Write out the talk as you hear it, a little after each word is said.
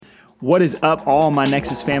What is up, all my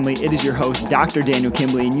Nexus family? It is your host, Dr. Daniel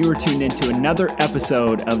Kimbley, and you are tuned into another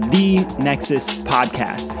episode of the Nexus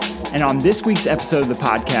Podcast. And on this week's episode of the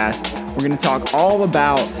podcast, we're going to talk all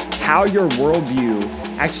about how your worldview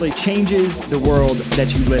actually changes the world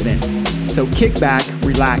that you live in. So kick back,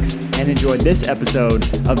 relax, and enjoy this episode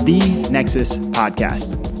of the Nexus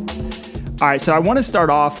Podcast. All right, so I want to start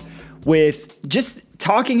off with just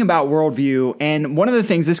talking about worldview. And one of the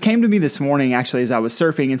things, this came to me this morning actually as I was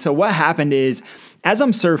surfing. And so what happened is, as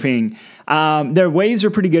I'm surfing, the waves are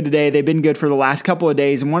pretty good today. They've been good for the last couple of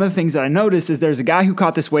days. And one of the things that I noticed is there's a guy who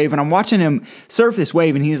caught this wave, and I'm watching him surf this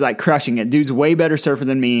wave, and he's like crushing it. Dude's a way better surfer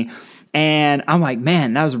than me. And I'm like,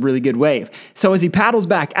 man, that was a really good wave. So as he paddles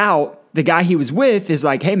back out, the guy he was with is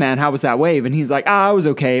like, hey man, how was that wave? And he's like, it was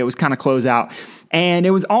okay. It was kind of close out. And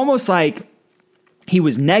it was almost like he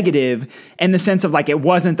was negative in the sense of like it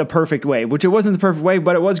wasn't the perfect wave, which it wasn't the perfect wave,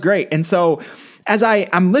 but it was great. And so as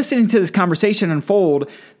I'm listening to this conversation unfold,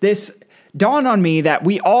 this dawned on me that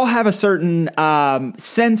we all have a certain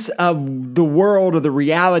sense of the world or the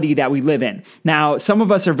reality that we live in. Now, some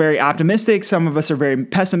of us are very optimistic. Some of us are very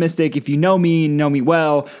pessimistic. If you know me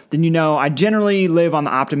well, then you know I generally live on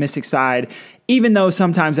the optimistic side, even though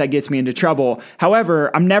sometimes that gets me into trouble.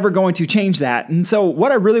 However, I'm never going to change that. And so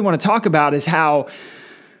what I really want to talk about is how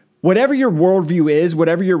whatever your worldview is,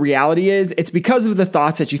 whatever your reality is, it's because of the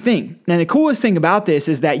thoughts that you think. And the coolest thing about this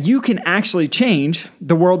is that you can actually change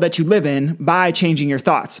the world that you live in by changing your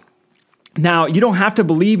thoughts. Now, you don't have to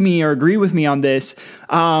believe me or agree with me on this.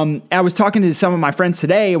 I was talking to some of my friends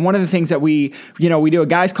today, and one of the things that we do a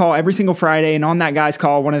guys call every single Friday, and on that guys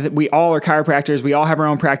call, we all are chiropractors, we all have our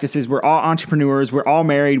own practices, we're all entrepreneurs, we're all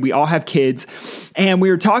married, we all have kids, and we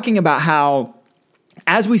were talking about how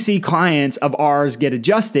as we see clients of ours get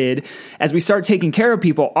adjusted, as we start taking care of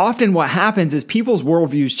people, often what happens is people's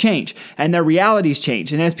worldviews change and their realities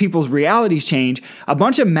change. And as people's realities change, a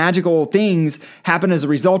bunch of magical things happen as a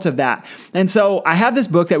result of that. And so I have this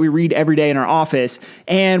book that we read every day in our office.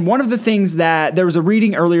 And one of the things that there was a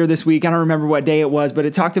reading earlier this week, I don't remember what day it was, but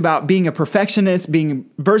it talked about being a perfectionist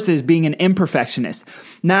versus being an imperfectionist.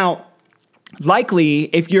 Now,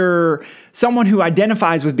 likely, if you're someone who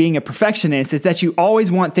identifies with being a perfectionist, is that you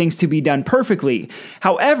always want things to be done perfectly.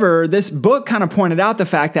 However, this book kind of pointed out the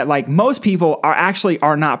fact that like most people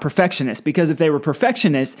are not perfectionists, because if they were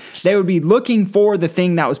perfectionists, they would be looking for the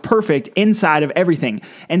thing that was perfect inside of everything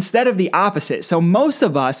instead of the opposite. So most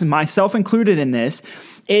of us, and myself included in this,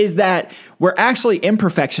 is that we're actually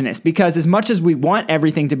imperfectionists, because as much as we want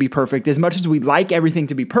everything to be perfect, as much as we like everything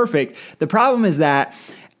to be perfect, the problem is that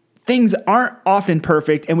things aren't often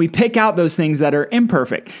perfect, and we pick out those things that are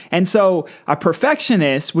imperfect. And so a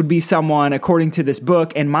perfectionist would be someone, according to this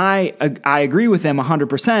book, and I agree with them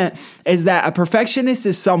 100%, is that a perfectionist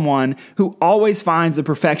is someone who always finds the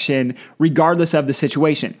perfection regardless of the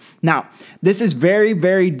situation. Now, this is very,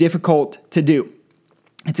 very difficult to do.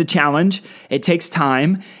 It's a challenge. It takes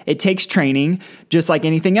time. It takes training, just like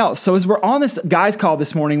anything else. So as we're on this guys call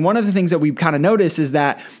this morning, one of the things that we kind of noticed is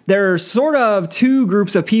that there are sort of two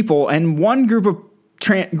groups of people, and one group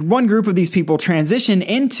of these people transition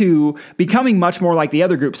into becoming much more like the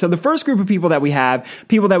other group. So the first group of people that we have,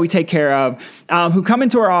 people that we take care of, who come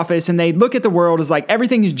into our office and they look at the world as like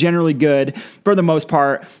everything is generally good for the most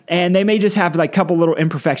part, and they may just have like a couple little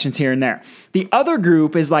imperfections here and there. The other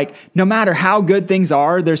group is like, no matter how good things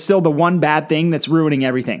are, there's still the one bad thing that's ruining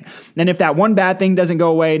everything. And if that one bad thing doesn't go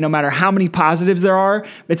away, no matter how many positives there are,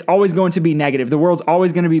 it's always going to be negative. The world's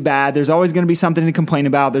always going to be bad. There's always going to be something to complain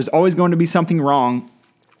about. There's always going to be something wrong.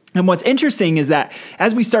 And what's interesting is that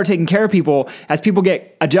as we start taking care of people, as people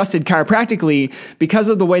get adjusted chiropractically, because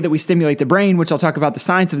of the way that we stimulate the brain, which I'll talk about the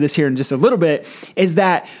science of this here in just a little bit, is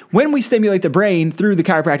that when we stimulate the brain through the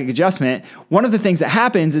chiropractic adjustment, one of the things that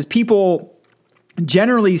happens is people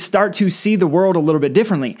generally start to see the world a little bit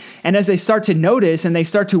differently. And as they start to notice and they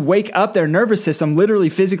start to wake up their nervous system, literally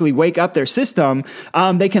physically wake up their system,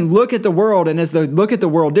 they can look at the world. And as they look at the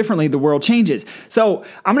world differently, the world changes. So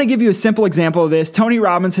I'm going to give you a simple example of this. Tony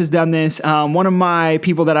Robbins has done this. One of my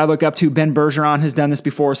people that I look up to, Ben Bergeron, has done this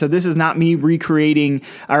before. So this is not me recreating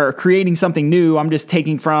or creating something new. I'm just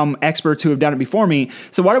taking from experts who have done it before me.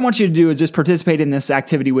 So what I want you to do is just participate in this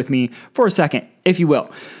activity with me for a second, if you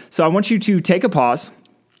will. So I want you to take a pause.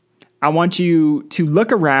 I want you to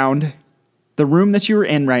look around the room that you're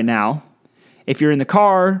in right now. If you're in the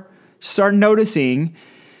car, start noticing.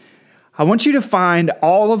 I want you to find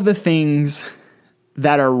all of the things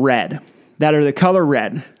that are red, that are the color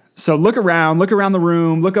red. So look around the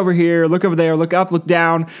room, look over here, look over there, look up, look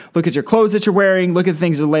down, look at your clothes that you're wearing, look at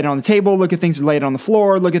things that are laid on the table, look at things that are laid on the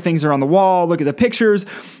floor, look at things that are on the wall, look at the pictures,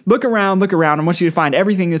 look around. I want you to find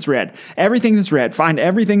everything that's red. Everything that's red. Find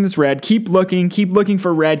everything that's red. Keep looking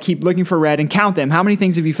for red, and count them. How many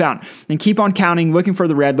things have you found? And keep on counting, looking for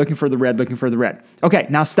the red. Okay,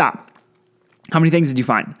 now stop. How many things did you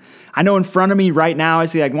find? I know in front of me right now, I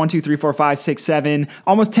see like 1, 2, 3, 4, 5, 6, 7,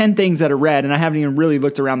 almost 10 things that are red, and I haven't even really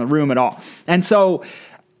looked around the room at all. And so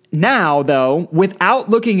now, though, without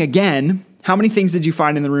looking again, how many things did you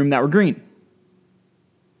find in the room that were green?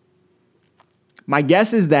 My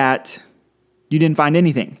guess is that you didn't find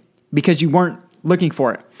anything because you weren't looking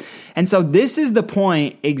for it. And so this is the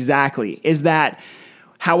point exactly, is that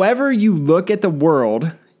however you look at the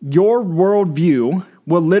world, your worldview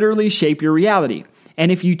will literally shape your reality.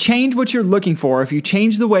 And if you change what you're looking for, if you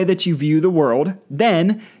change the way that you view the world,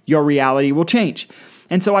 then your reality will change.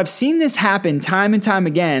 And so I've seen this happen time and time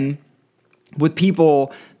again with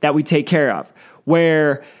people that we take care of,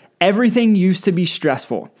 where everything used to be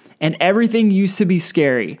stressful and everything used to be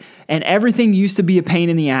scary and everything used to be a pain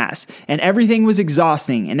in the ass and everything was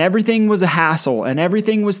exhausting and everything was a hassle and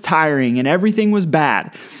everything was tiring and everything was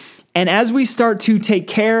bad. And as we start to take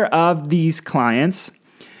care of these clients,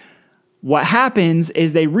 what happens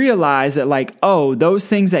is they realize that like, oh, those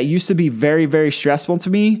things that used to be very, very stressful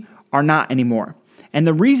to me are not anymore. And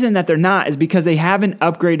the reason that they're not is because they have an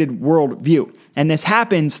upgraded worldview. And this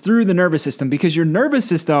happens through the nervous system because your nervous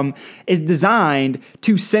system is designed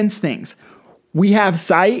to sense things. We have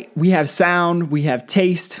sight, we have sound, we have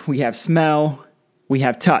taste, we have smell, we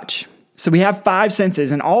have touch. So we have 5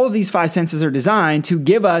 senses, and all of these 5 senses are designed to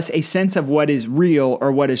give us a sense of what is real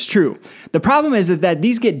or what is true. The problem is that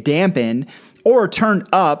these get dampened or turned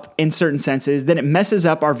up in certain senses, then it messes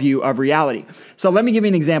up our view of reality. So let me give you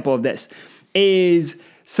an example of this. Is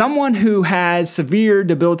someone who has severe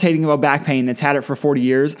debilitating low back pain that's had it for 40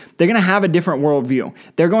 years, they're going to have a different worldview.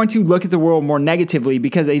 They're going to look at the world more negatively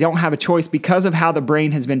because they don't have a choice because of how the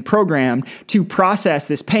brain has been programmed to process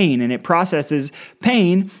this pain. And it processes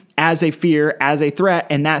pain as a fear, as a threat,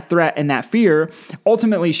 and that fear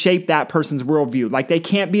ultimately shape that person's worldview. Like they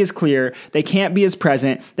can't be as clear, they can't be as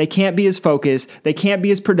present, they can't be as focused, they can't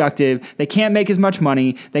be as productive, they can't make as much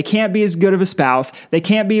money, they can't be as good of a spouse, they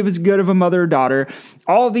can't be as good of a mother or daughter.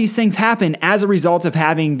 All of these things happen as a result of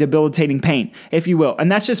having debilitating pain, if you will.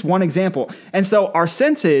 And that's just one example. And so our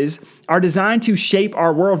senses are designed to shape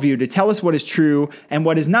our worldview, to tell us what is true and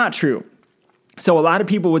what is not true. So a lot of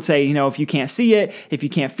people would say, if you can't see it, if you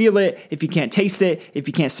can't feel it, if you can't taste it, if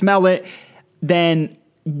you can't smell it, then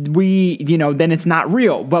then it's not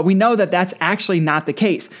real. But we know that that's actually not the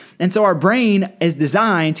case. And so our brain is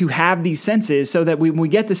designed to have these senses so that when we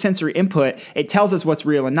get the sensory input, it tells us what's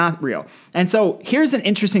real and not real. And so here's an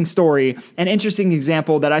interesting story, an interesting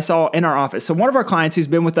example that I saw in our office. So one of our clients who's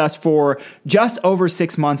been with us for just over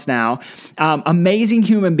 6 months now, amazing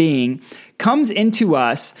human being, comes into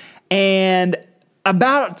us and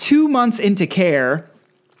about 2 months into care,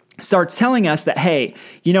 starts telling us that, hey,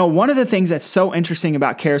 one of the things that's so interesting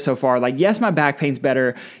about care so far, like, yes, my back pain's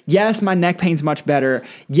better. Yes, my neck pain's much better.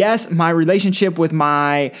 Yes, my relationship with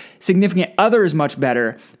my significant other is much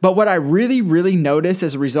better. But what I really, really noticed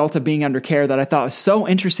as a result of being under care that I thought was so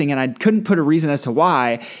interesting, and I couldn't put a reason as to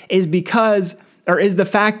why, is the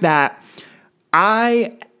fact that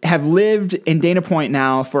I have lived in Dana Point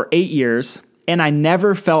now for 8 years, and I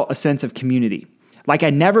never felt a sense of community. Like,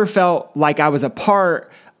 I never felt like I was a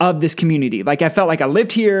part of this community. Like, I felt like I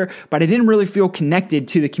lived here, but I didn't really feel connected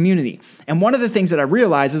to the community. And one of the things that I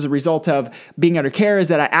realized as a result of being under care is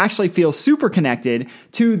that I actually feel super connected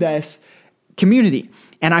to this community.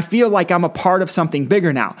 And I feel like I'm a part of something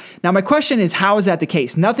bigger now. Now, my question is, how is that the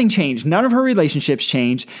case? Nothing changed. None of her relationships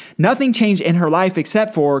changed. Nothing changed in her life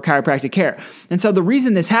except for chiropractic care. And so the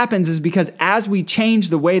reason this happens is because as we change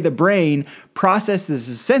the way the brain processes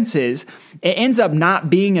the senses, it ends up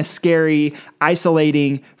not being a scary,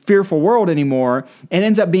 isolating, fearful world anymore. It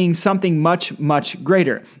ends up being something much, much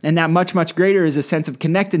greater. And that much, much greater is a sense of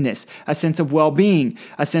connectedness, a sense of well-being,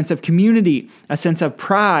 a sense of community, a sense of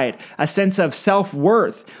pride, a sense of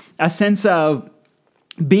self-worth, a sense of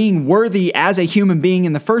being worthy as a human being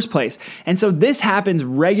in the first place. And so this happens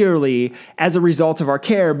regularly as a result of our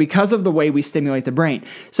care because of the way we stimulate the brain.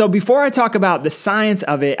 So before I talk about the science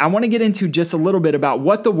of it, I want to get into just a little bit about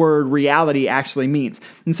what the word reality actually means.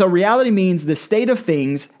 And so reality means the state of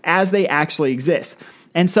things as they actually exist.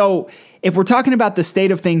 And so if we're talking about the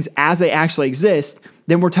state of things as they actually exist,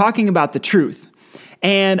 then we're talking about the truth.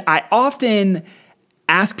 And I often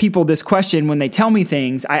ask people this question when they tell me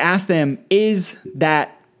things. I ask them, is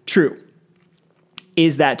that true?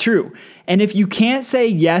 is that true? And if you can't say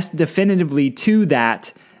yes definitively to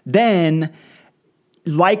that, then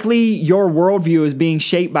likely your worldview is being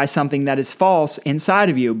shaped by something that is false inside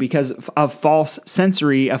of you because of false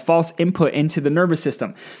sensory, a false input into the nervous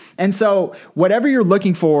system. And so whatever you're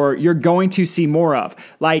looking for, you're going to see more of.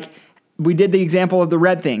 Like we did the example of the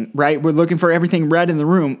red thing, right? We're looking for everything red in the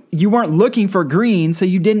room. You weren't looking for green, so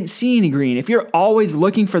you didn't see any green. If you're always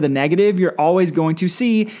looking for the negative, you're always going to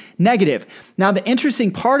see negative. Now, the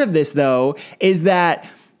interesting part of this, though, is that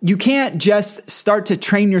you can't just start to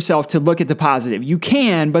train yourself to look at the positive. You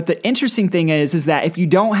can, but the interesting thing is that if you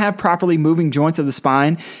don't have properly moving joints of the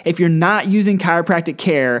spine, if you're not using chiropractic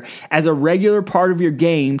care as a regular part of your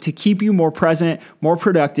game to keep you more present, more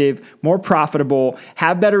productive, more profitable,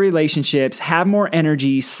 have better relationships, have more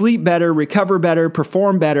energy, sleep better, recover better,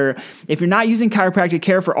 perform better, if you're not using chiropractic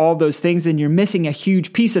care for all of those things, then you're missing a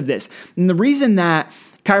huge piece of this. And the reason that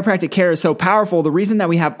chiropractic care is so powerful, the reason that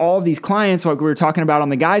we have all of these clients, like we were talking about on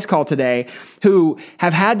the guys call today, who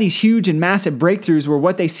have had these huge and massive breakthroughs where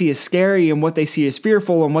what they see is scary and what they see is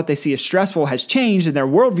fearful and what they see as stressful has changed and their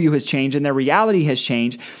worldview has changed and their reality has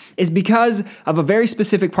changed, is because of a very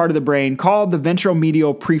specific part of the brain called the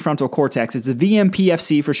ventromedial prefrontal cortex. It's the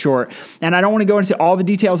VMPFC for short. And I don't want to go into all the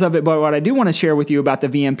details of it, but what I do want to share with you about the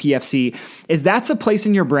VMPFC is that's a place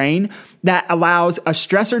in your brain that allows a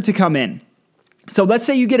stressor to come in. So let's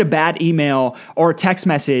say you get a bad email or a text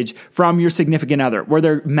message from your significant other where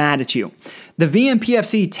they're mad at you. The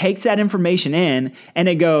VMPFC takes that information in and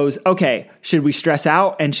it goes, okay, should we stress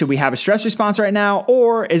out and should we have a stress response right now?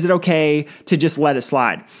 Or is it okay to just let it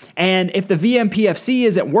slide? And if the VMPFC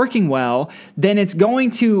isn't working well, then it's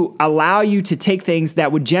going to allow you to take things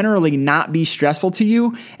that would generally not be stressful to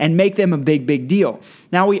you and make them a big, big deal.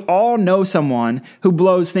 Now, we all know someone who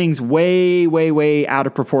blows things way, way, way out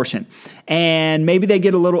of proportion. And maybe they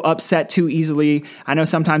get a little upset too easily. I know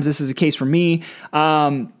sometimes this is a case for me.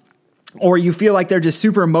 Or you feel like they're just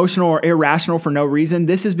super emotional or irrational for no reason.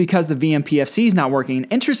 This is because the VMPFC is not working.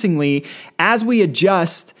 And interestingly, as we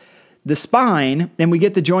adjust the spine and we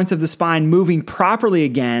get the joints of the spine moving properly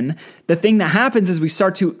again, the thing that happens is we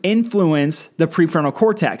start to influence the prefrontal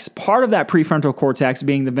cortex, part of that prefrontal cortex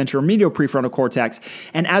being the ventromedial prefrontal cortex.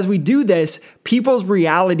 And as we do this, people's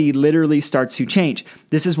reality literally starts to change.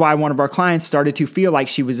 This is why one of our clients started to feel like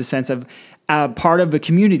she was a sense of part of a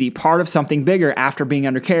community, part of something bigger after being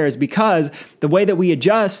under care, is because the way that we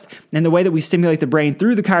adjust and the way that we stimulate the brain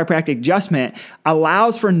through the chiropractic adjustment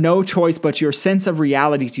allows for no choice but your sense of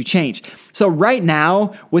reality to change. So right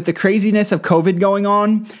now, with the craziness of COVID going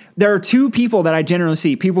on, there are two people that I generally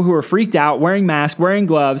see, people who are freaked out, wearing masks, wearing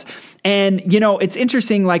gloves. And, it's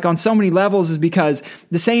interesting, like on so many levels, is because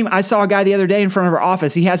I saw a guy the other day in front of our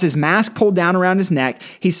office. He has his mask pulled down around his neck.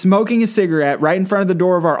 He's smoking a cigarette right in front of the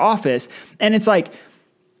door of our office. And it's like,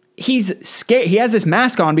 he's scared. He has this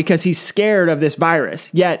mask on because he's scared of this virus.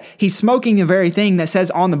 Yet he's smoking the very thing that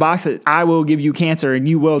says on the box that I will give you cancer and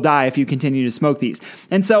you will die if you continue to smoke these.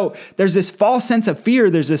 And so there's this false sense of fear.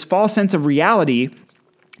 There's this false sense of reality.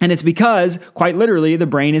 And it's because, quite literally, the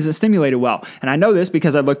brain isn't stimulated well. And I know this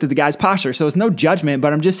because I looked at the guy's posture. So it's no judgment,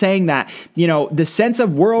 but I'm just saying that, the sense of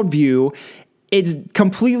worldview, it's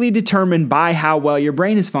completely determined by how well your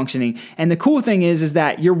brain is functioning. And the cool thing is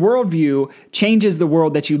that your worldview changes the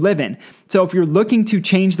world that you live in. So if you're looking to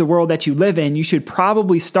change the world that you live in, you should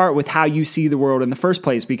probably start with how you see the world in the first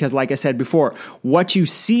place. Because like I said before, what you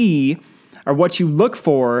see or what you look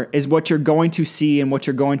for is what you're going to see and what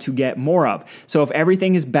you're going to get more of. So if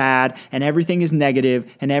everything is bad and everything is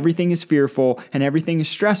negative and everything is fearful and everything is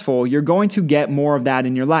stressful, you're going to get more of that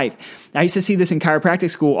in your life. I used to see this in chiropractic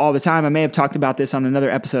school all the time. I may have talked about this on another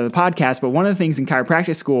episode of the podcast, but one of the things in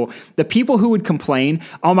chiropractic school, the people who would complain,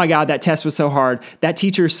 oh my God, that test was so hard, that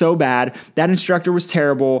teacher is so bad, that instructor was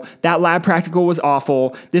terrible, that lab practical was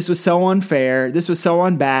awful, this was so unfair, this was so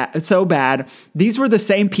bad. These were the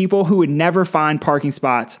same people who would never find parking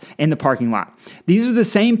spots in the parking lot. These are the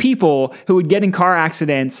same people who would get in car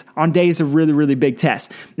accidents on days of really, really big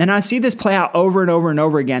tests. And I see this play out over and over and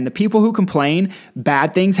over again. The people who complain,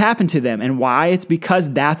 bad things happen to them. And why? It's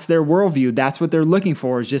because that's their worldview. That's what they're looking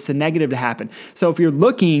for, is just a negative to happen. So if you're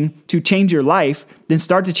looking to change your life, then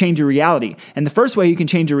start to change your reality. And the first way you can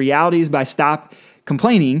change your reality is by stop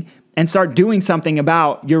complaining and start doing something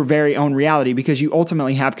about your very own reality, because you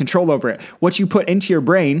ultimately have control over it. What you put into your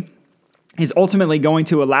brain is ultimately going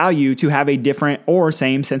to allow you to have a different or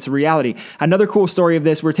same sense of reality. Another cool story of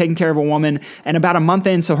this, we're taking care of a woman, and about a month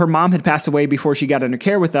in, so her mom had passed away before she got under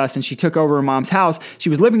care with us, and she took over her mom's house. She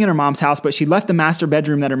was living in her mom's house, but she left the master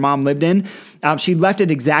bedroom that her mom lived in. She left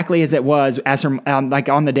it exactly as it was as her like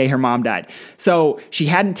on the day her mom died. So she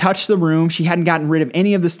hadn't touched the room. She hadn't gotten rid of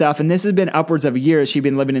any of the stuff, and this has been upwards of a year as she'd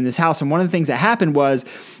been living in this house. And one of the things that happened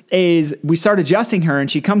is we started adjusting her,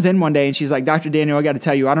 and she comes in one day and she's like, Dr. Daniel, I got to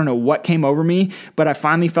tell you, I don't know what came over me, but I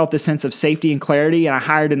finally felt this sense of safety and clarity, and I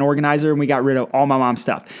hired an organizer and we got rid of all my mom's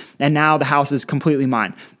stuff. And now the house is completely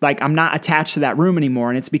mine. Like, I'm not attached to that room anymore.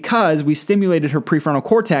 And it's because we stimulated her prefrontal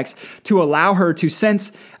cortex to allow her to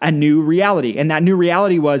sense a new reality. And that new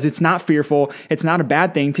reality was, it's not fearful. It's not a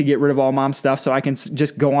bad thing to get rid of all mom's stuff so I can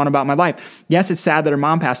just go on about my life. Yes, it's sad that her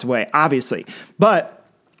mom passed away, obviously, but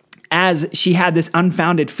as she had this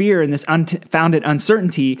unfounded fear and this unfounded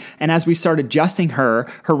uncertainty, and as we started adjusting her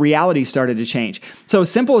reality started to change. So as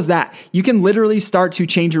simple as that, you can literally start to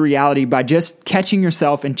change your reality by just catching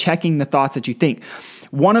yourself and checking the thoughts that you think.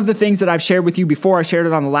 One of the things that I've shared with you before, I shared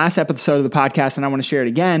it on the last episode of the podcast, and I want to share it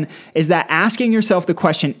again, is that asking yourself the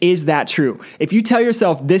question, is that true? If you tell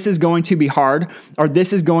yourself this is going to be hard, or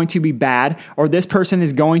this is going to be bad, or this person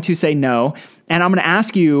is going to say no, and I'm going to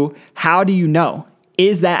ask you, how do you know?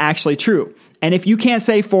 Is that actually true? And if you can't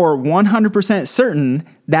say for 100% certain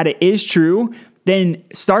that it is true, then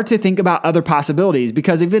start to think about other possibilities,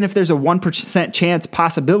 because even if there's a 1% chance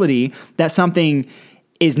possibility that something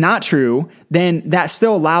is not true, then that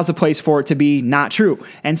still allows a place for it to be not true.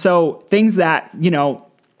 And so things that,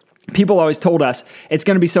 people always told us, it's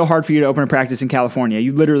going to be so hard for you to open a practice in California.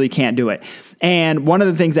 You literally can't do it. And one of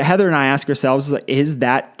the things that Heather and I ask ourselves is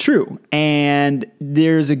that true? And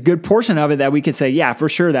there's a good portion of it that we could say, yeah, for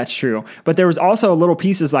sure that's true. But there was also a little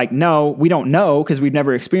pieces like, no, we don't know because we've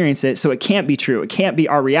never experienced it. So it can't be true. It can't be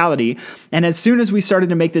our reality. And as soon as we started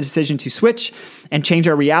to make the decision to switch and change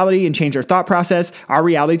our reality and change our thought process, our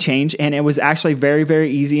reality changed. And it was actually very,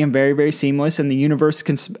 very easy and very, very seamless. And the universe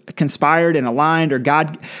conspired and aligned, or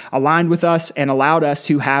God aligned with us and allowed us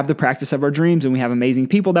to have the practice of our dreams. And we have amazing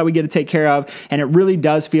people that we get to take care of. And it really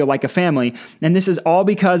does feel like a family. And this is all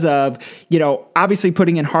because of, obviously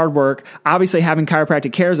putting in hard work, obviously having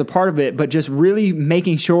chiropractic care as a part of it, but just really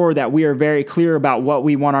making sure that we are very clear about what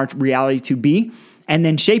we want our reality to be and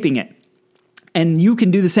then shaping it. And you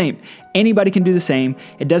can do the same. Anybody can do the same.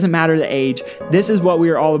 It doesn't matter the age. This is what we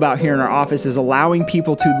are all about here in our office, is allowing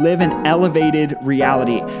people to live an elevated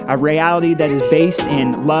reality, a reality that is based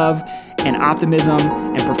in love and optimism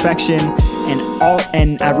and perfection,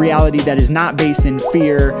 and a reality that is not based in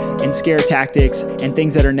fear and scare tactics and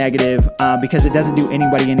things that are negative, because it doesn't do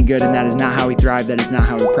anybody any good, and that is not how we thrive. That is not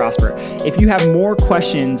how we prosper. If you have more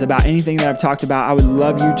questions about anything that I've talked about, I would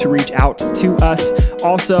love you to reach out to us.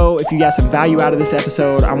 Also, if you got some value out of this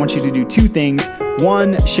episode, I want you to do two things.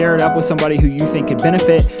 One, share it up with somebody who you think could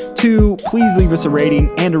benefit. Two, please leave us a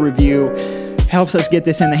rating and a review. Helps us get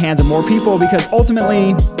this in the hands of more people, because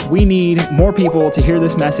ultimately we need more people to hear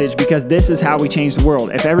this message, because this is how we change the world.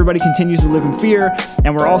 If everybody continues to live in fear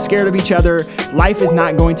and we're all scared of each other, life is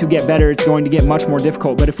not going to get better. It's going to get much more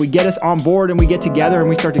difficult. But if we get us on board and we get together and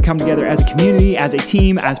we start to come together as a community, as a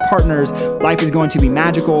team, as partners, life is going to be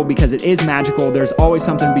magical, because it is magical. There's always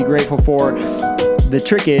something to be grateful for. The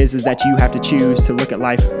trick is that you have to choose to look at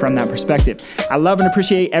life from that perspective. I love and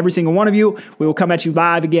appreciate every single one of you. We will come at you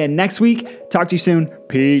live again next week. Talk to you soon.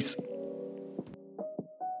 Peace.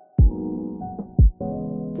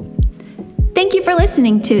 Thank you for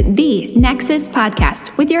listening to the Nexus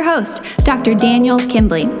Podcast with your host, Dr. Daniel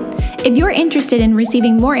Kimbley. If you're interested in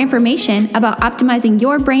receiving more information about optimizing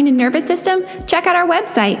your brain and nervous system, check out our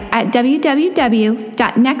website at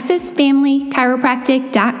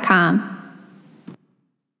www.nexusfamilychiropractic.com.